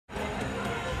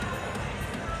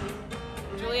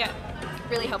Juliet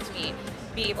really helped me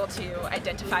be able to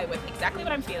identify with exactly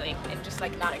what I'm feeling and just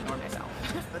like not ignore myself.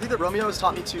 I think that Romeo has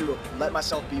taught me to let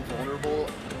myself be vulnerable,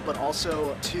 but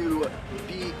also to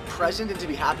be present and to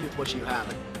be happy with what you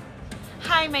have.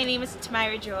 Hi, my name is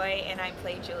Timyra Joi and I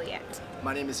play Juliet.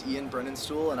 My name is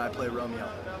Brininstool and I play Romeo.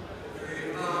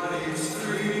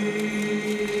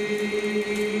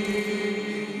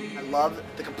 I love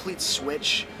the complete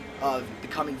switch of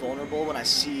becoming vulnerable when I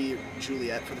see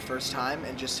Juliet for the first time,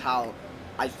 and just how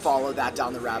I follow that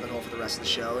down the rabbit hole for the rest of the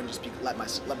show and just let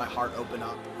my heart open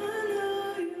up.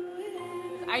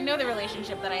 I know the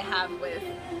relationship that I have with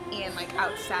Ian, like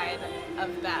outside of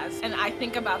Baz, and I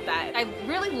think about that. I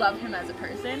really love him as a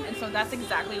person, and so that's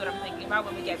exactly what I'm thinking about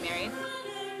when we get married.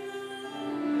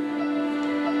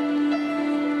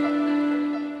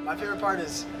 My favorite part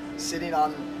is sitting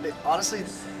on, honestly,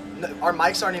 our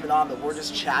mics aren't even on, but we're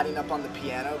just chatting up on the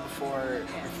piano before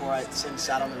I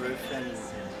sat on the roof, and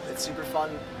it's super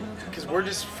fun because we're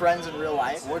just friends in real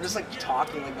life. We're just like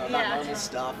talking like about normal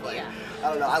stuff. Like I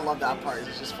don't know, I love that part.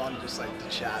 It's just fun just like to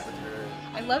chat with her.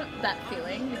 I love that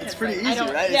feeling because it's pretty like,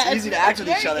 easy, right? It's easy to act with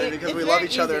each other because we love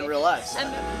each other in real life.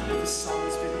 And the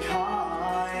sun's been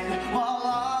kind while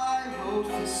I wrote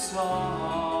this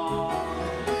song.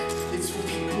 It's for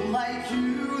people like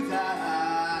you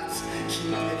that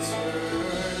keep it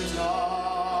turned on.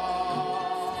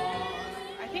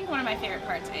 I think one of my favorite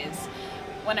parts is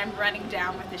when I'm running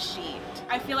down with the sheet.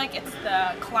 I feel like it's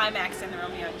the climax in the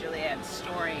Romeo and Juliet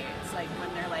story. It's like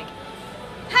when they're like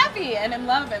happy and in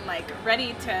love and like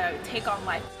ready to take on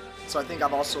life. So I think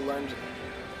I've also learned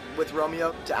with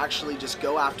Romeo to actually just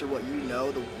go after what you know,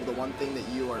 the one thing that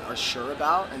you are sure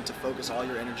about, and to focus all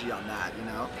your energy on that, you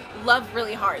know? Love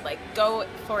really hard, like go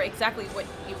for exactly what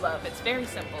you love. It's very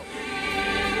simple.